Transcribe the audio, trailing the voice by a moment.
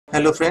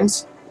Hello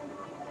friends,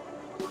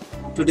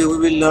 today we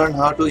will learn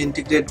how to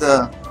integrate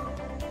the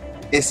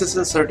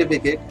SSL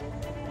certificate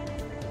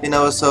in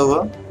our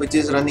server which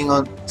is running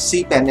on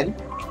cPanel.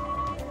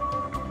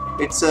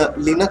 It's a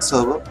Linux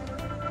server.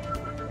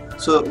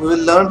 So we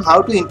will learn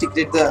how to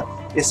integrate the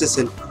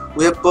SSL.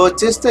 We have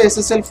purchased the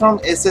SSL from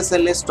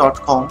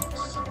ssls.com.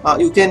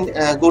 You can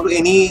go to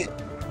any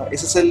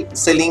SSL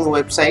selling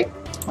website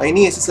or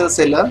any SSL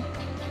seller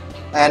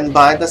and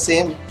buy the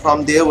same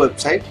from their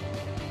website.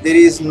 There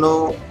is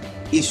no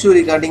issue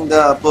regarding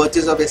the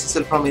purchase of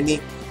SSL from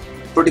any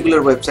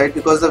particular website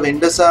because the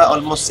vendors are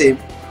almost same.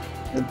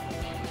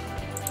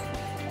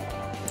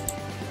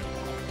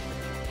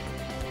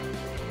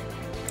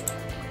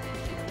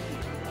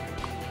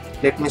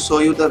 Let me show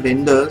you the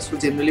vendors who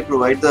generally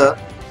provide the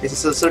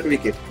SSL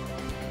certificate.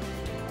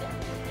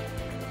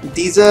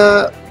 These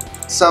are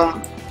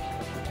some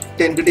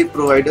tentative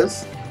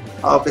providers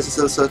of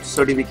SSL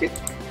certificate,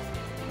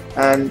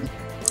 and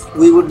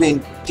we would be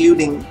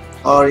including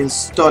or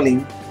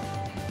installing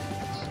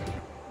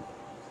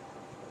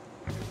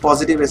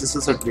positive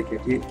SSL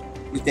certificate.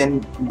 You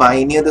can buy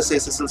any other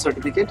SSL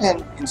certificate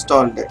and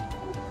install that.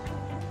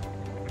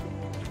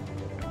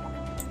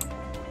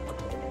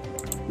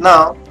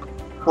 Now,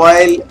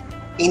 while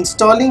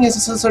installing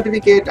SSL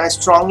certificate, I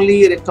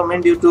strongly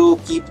recommend you to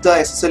keep the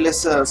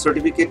SSLS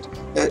certificate,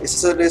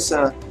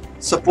 SSLS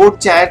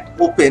support chat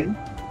open.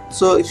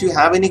 So if you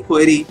have any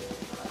query,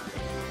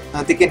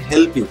 they can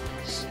help you,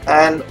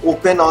 and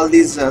open all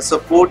these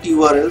support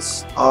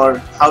URLs or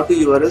how to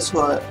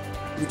URLs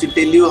which will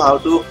tell you how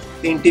to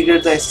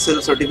integrate the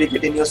SSL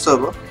certificate in your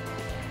server.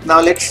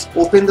 Now let's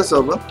open the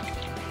server.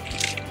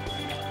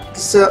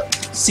 This is a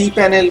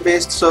cPanel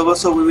based server,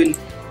 so we will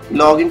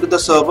log into the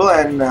server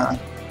and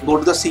go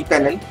to the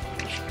cPanel.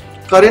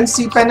 Current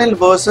cPanel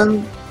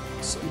version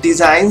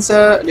designs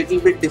are a little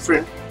bit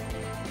different.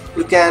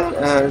 You can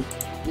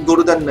go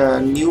to the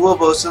newer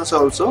versions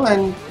also,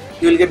 and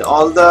you will get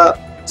all the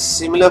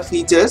similar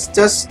features,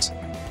 just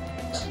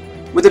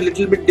with a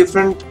little bit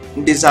different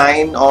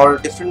design or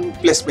different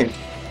placement.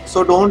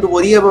 So don't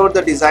worry about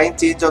the design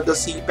change of the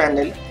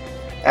cPanel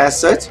as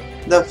such.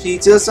 The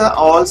features are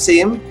all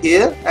same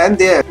here and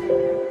there.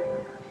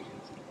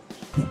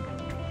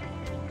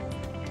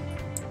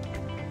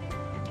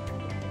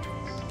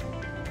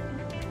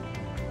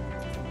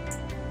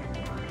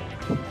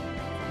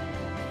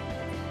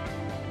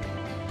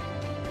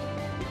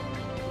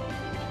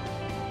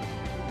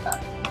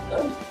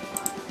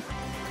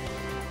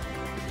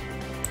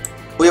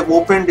 We have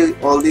opened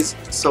all these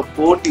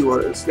support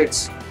URLs.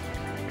 Let's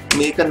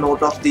make a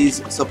note of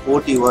these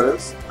support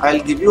URLs.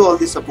 I'll give you all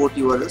the support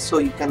URLs so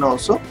you can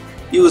also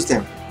use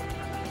them.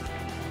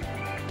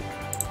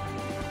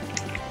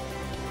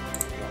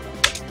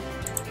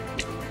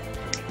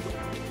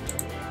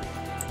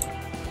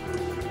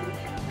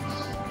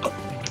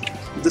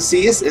 The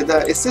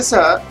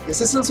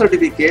SSL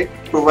certificate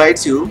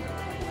provides you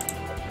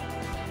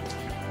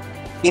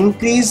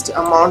increased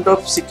amount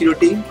of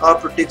security or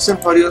protection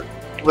for your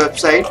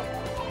website,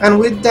 and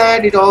with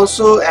that it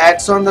also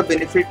adds on the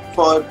benefit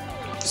for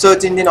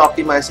search engine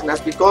optimization, as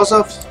because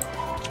of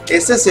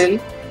SSL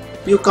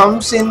you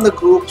comes in the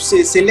groups,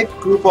 a select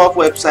group of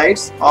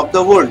websites of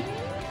the world.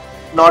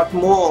 Not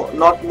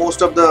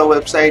most of the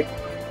website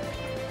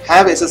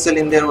have SSL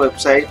in their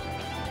website,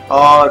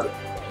 or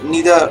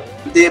neither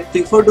they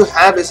prefer to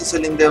have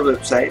SSL in their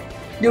website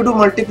due to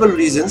multiple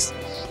reasons.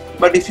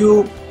 But if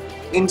you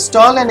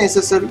install an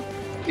SSL,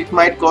 it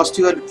might cost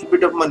you a little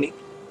bit of money,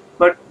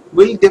 but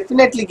will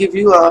definitely give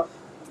you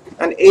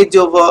an edge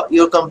over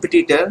your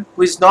competitor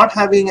who is not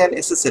having an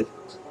SSL.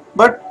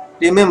 But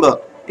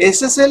remember,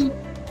 SSL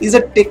is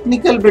a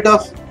technical bit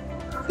of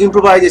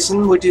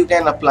improvisation which you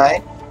can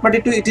apply, but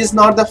it is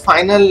not the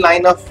final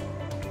line of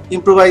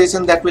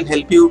improvisation that will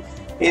help you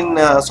in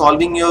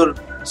solving your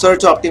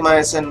search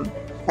optimization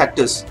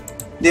factors.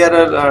 There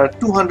are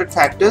 200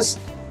 factors,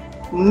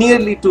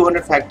 nearly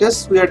 200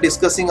 factors. We are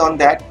discussing on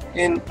that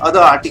in other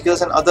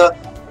articles and other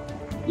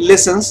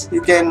lessons.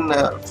 You can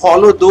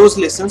follow those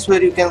lessons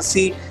where you can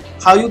see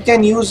how you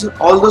can use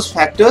all those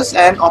factors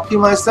and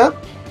optimize the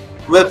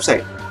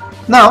website.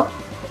 Now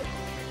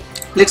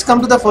let's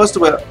come to the first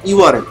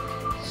URL.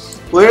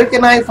 Where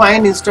can I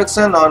find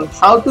instruction on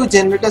how to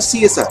generate a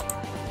CSR?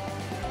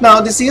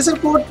 Now the CSR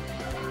code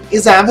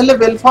is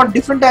available for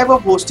different type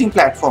of hosting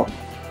platform.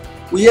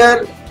 We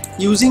are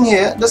using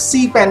here the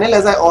cPanel,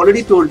 as I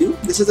already told you.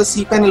 This is a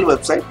cPanel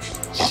website,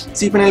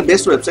 cPanel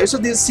based website. So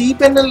this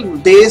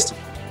cPanel based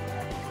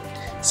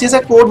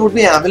CSR code would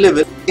be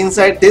available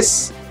inside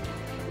this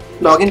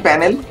login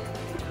panel,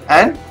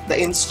 and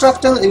the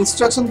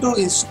instruction to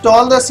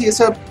install the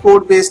CSR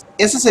code based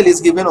SSL is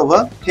given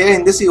over here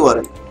in this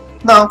URL.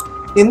 Now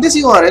in this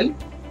URL,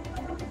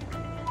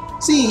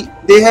 see,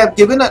 they have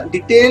given a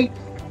detailed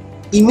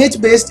image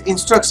based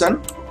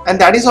instruction,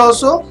 and that is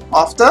also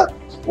of the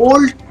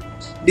old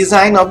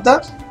design of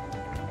the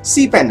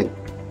cPanel.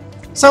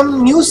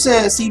 Some new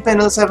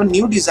cPanels have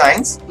new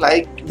designs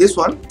like this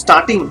one.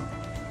 Starting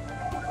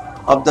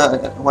of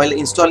the while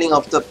installing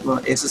of the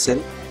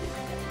SSL,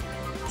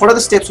 What are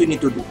the steps we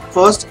need to do?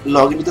 First,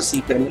 log into the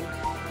cPanel.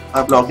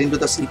 I've logged into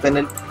the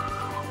cPanel.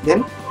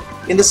 Then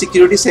in the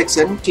security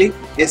section, click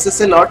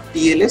SSL or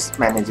TLS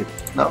manager.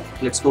 Now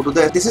let's go to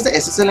this is the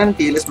SSL and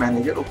TLS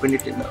manager. Open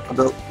it in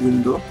the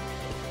window.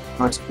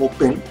 Now it's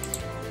open.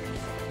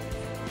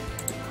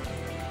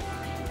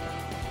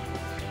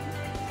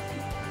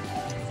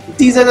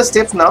 These are the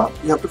steps now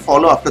you have to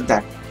follow after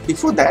that.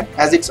 Before that,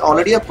 as it's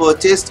already a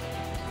purchased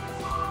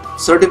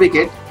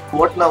certificate,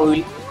 what now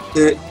we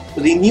will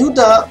renew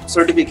the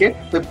certificate.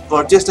 We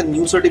purchased a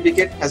new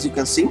certificate, as you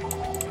can see.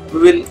 We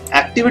will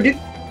activate it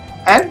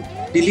and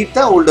delete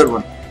the older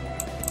one.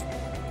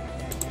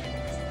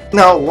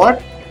 Now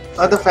what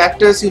are the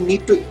factors you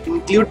need to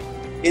include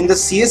in the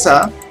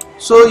CSR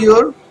so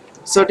your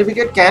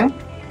certificate can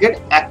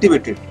get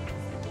activated?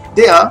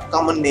 They are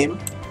common name,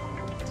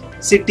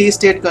 city,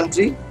 state,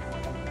 country,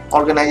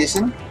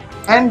 organization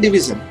and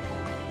division.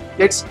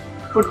 Let's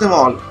put them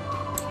all.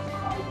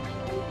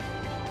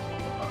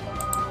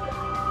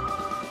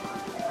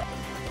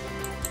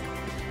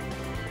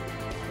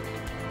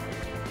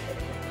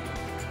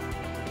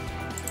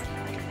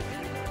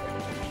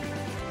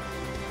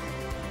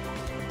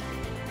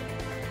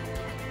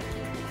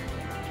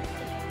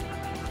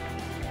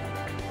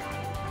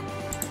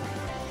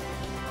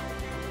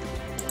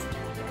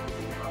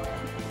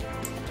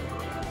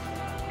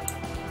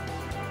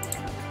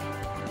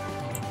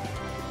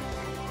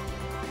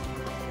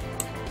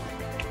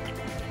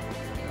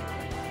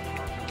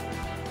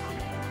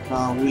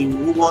 We'll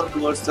move on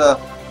towards the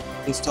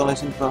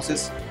installation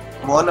process.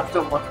 One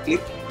after one,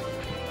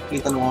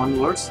 click on one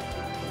words.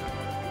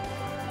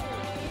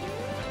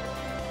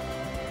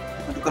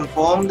 And to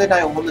confirm that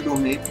I own the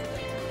domain,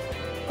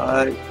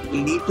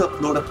 we need to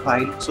upload a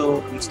file,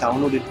 so let's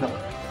download it now.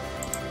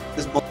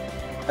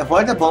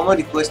 Avoid the BOMA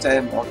request, I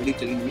am already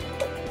telling you.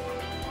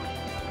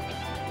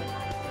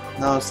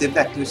 Now save the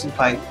activation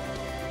file,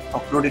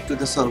 upload it to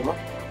the server.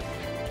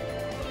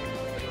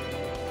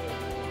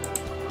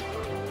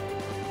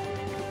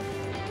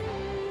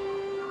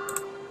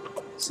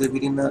 Save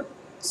it in a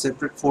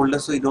separate folder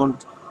so you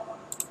don't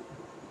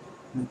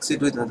mix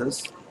it with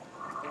others.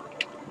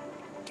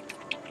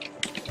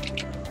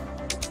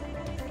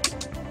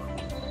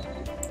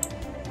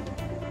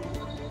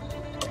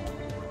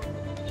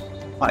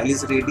 File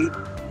is ready.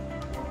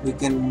 We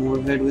can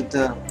move ahead with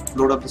the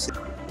load of the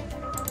system.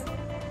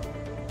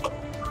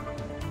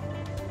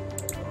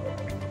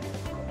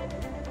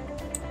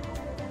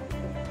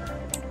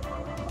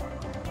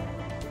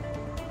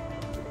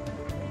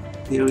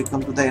 Here we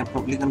come to the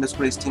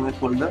public_HTML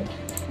folder.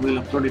 We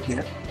will upload it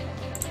here.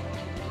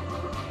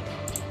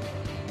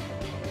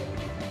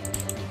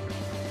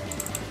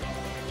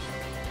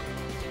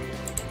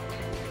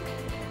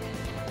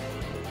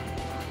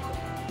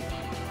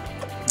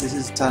 This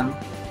is done.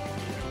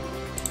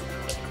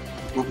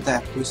 Go to the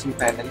activation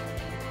panel.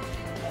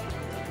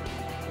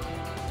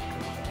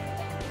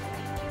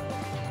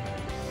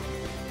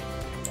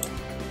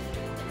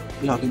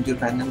 Log into your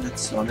panel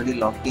that's already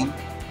logged in.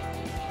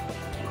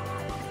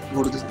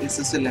 Go to the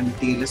SSL and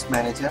TLS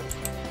manager.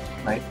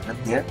 Right, and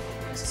here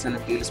SSL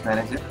and TLS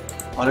manager.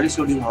 Already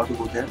showed you how to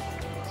go there.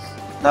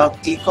 Now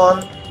click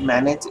on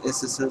manage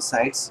SSL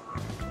sites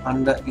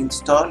under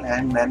install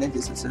and manage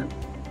SSL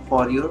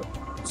for your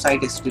site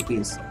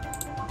HTTPS.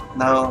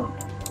 Now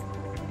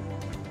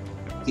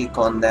click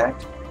on that.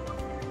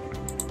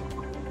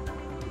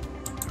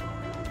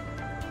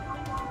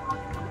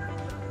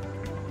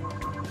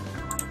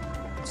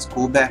 Let's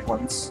go back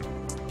once.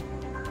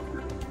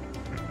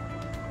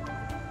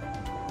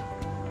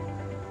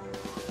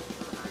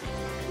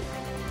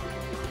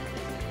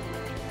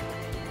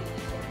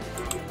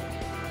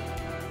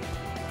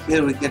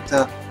 Here we get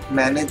the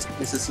manage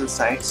SSL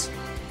sites.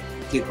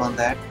 Click on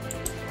that.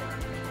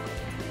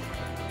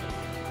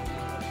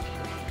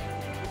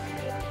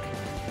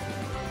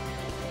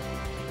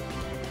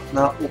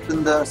 Now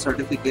open the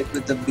certificate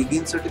with the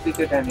begin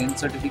certificate and end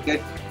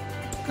certificate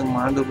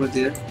command over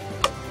there.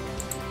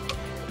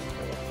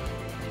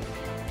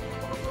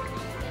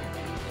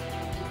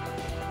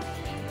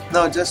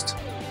 Now just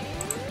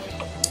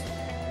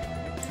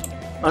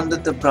under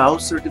the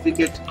browse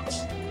certificate,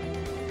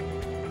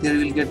 here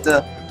you will get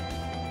the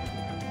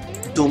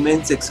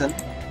domain section.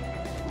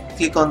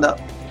 Click on the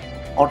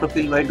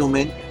autofill by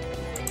domain.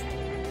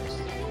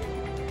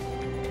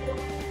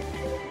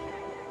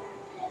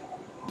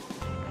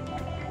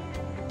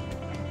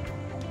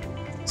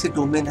 See,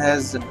 domain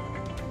has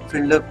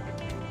filled up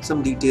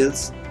some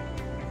details.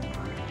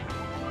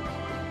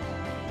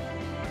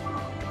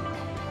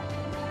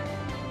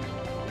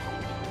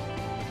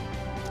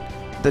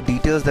 The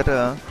details that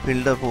are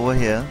filled up over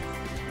here,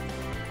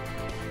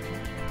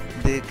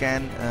 they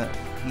can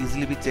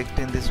easily be checked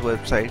in this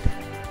website.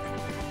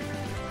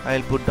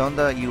 I'll put down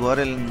the URL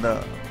in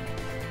the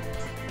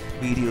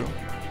video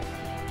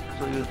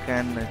so you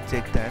can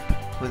check that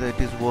whether it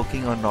is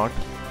working or not.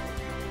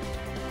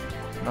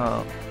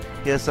 Now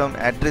here some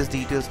address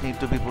details need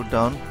to be put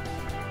down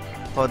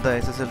for the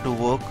SSL to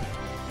work.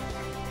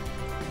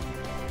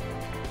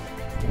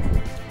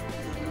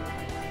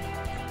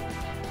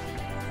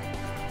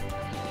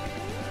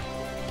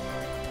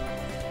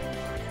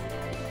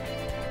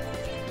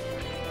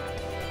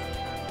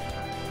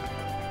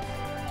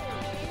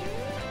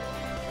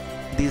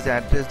 these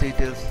address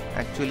details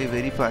actually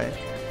verify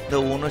the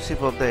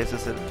ownership of the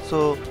SSL.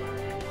 So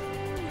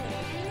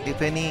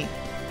if any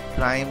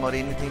crime or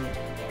anything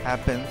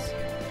happens,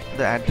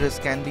 the address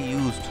can be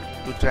used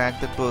to track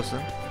the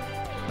person.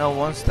 Now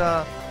once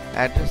the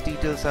address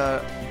details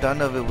are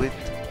done away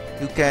with,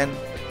 you can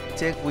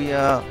check we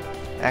are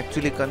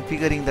actually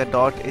configuring the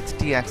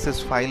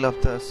 .htaccess file of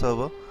the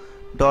server.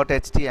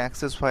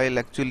 .htaccess file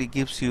actually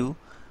gives you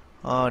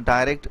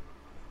direct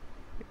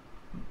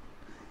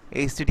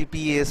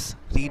HTTPS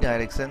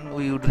redirection.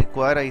 We would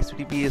require a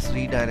HTTPS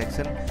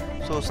redirection,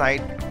 so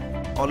site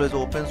always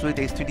opens with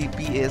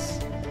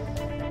HTTPS.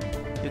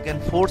 You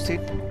can force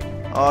it,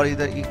 or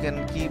either you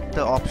can keep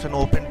the option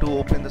open to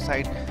open the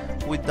site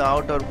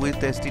without or with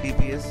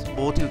HTTPS.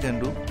 Both you can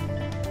do.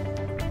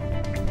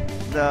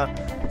 The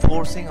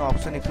forcing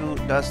option, if you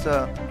does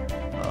the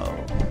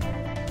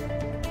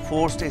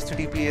forced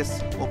HTTPS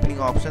opening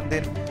option,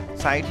 then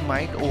site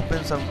might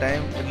open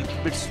sometime a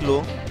little bit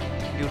slow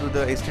due to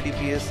the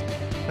HTTPS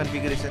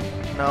configuration.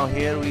 Now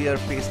here we are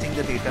pasting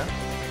the data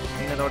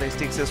in a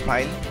 .htaccess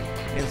file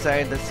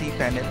inside the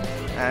cPanel,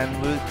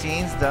 and we will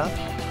change the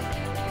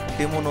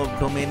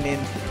domain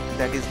name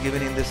that is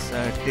given in this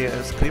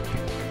script.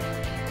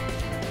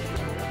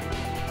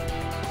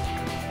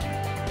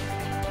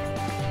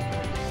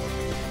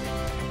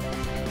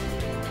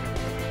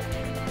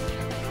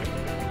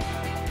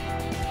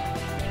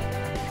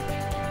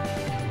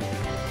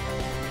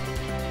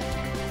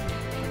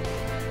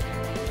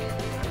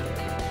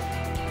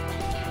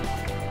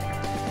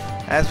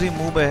 As we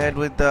move ahead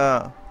with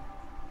the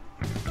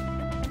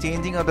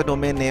changing of the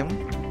domain name,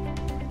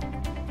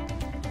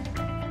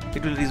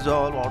 it will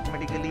resolve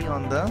automatically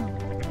on the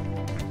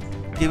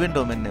given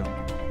domain name.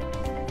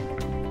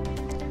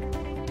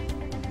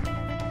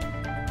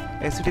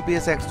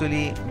 HTTPS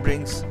actually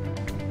brings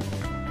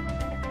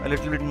a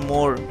little bit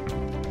more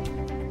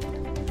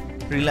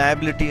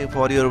reliability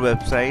for your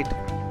website.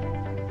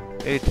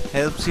 It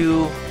helps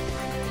you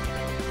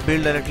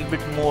build a little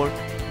bit more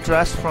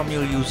trust from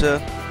your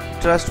user,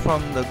 trust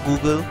from the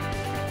Google.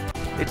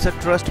 It's a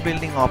trust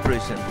building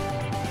operation.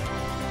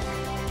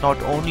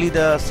 Not only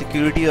the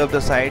security of the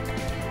site,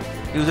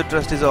 user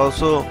trust is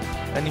also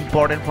an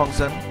important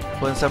function.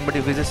 When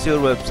somebody visits your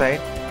website,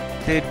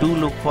 they do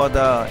look for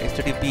the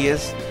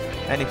HTTPS,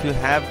 and if you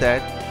have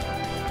that,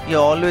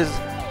 you're always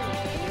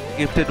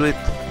gifted with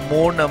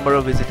more number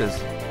of visitors.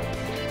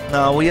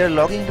 Now we are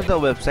logging to the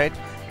website.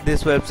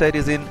 This website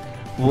is in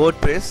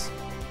WordPress,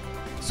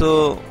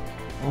 so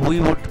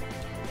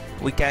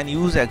we can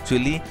use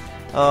actually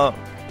a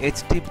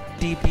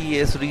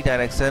HTTPS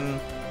redirection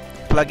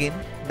plugin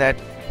that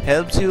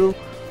helps you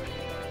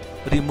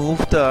remove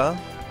the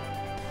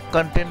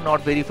content not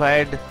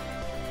verified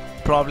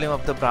problem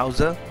of the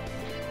browser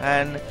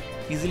and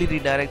easily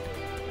redirect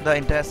the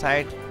entire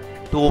site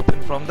to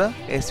open from the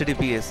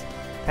HTTPS.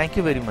 Thank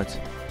you very much.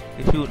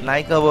 If you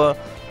like our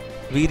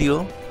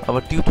video,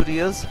 our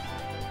tutorials,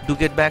 do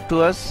get back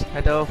to us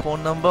at our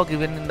phone number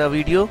given in the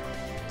video,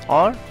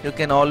 or you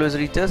can always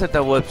reach us at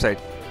our website.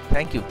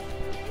 Thank you.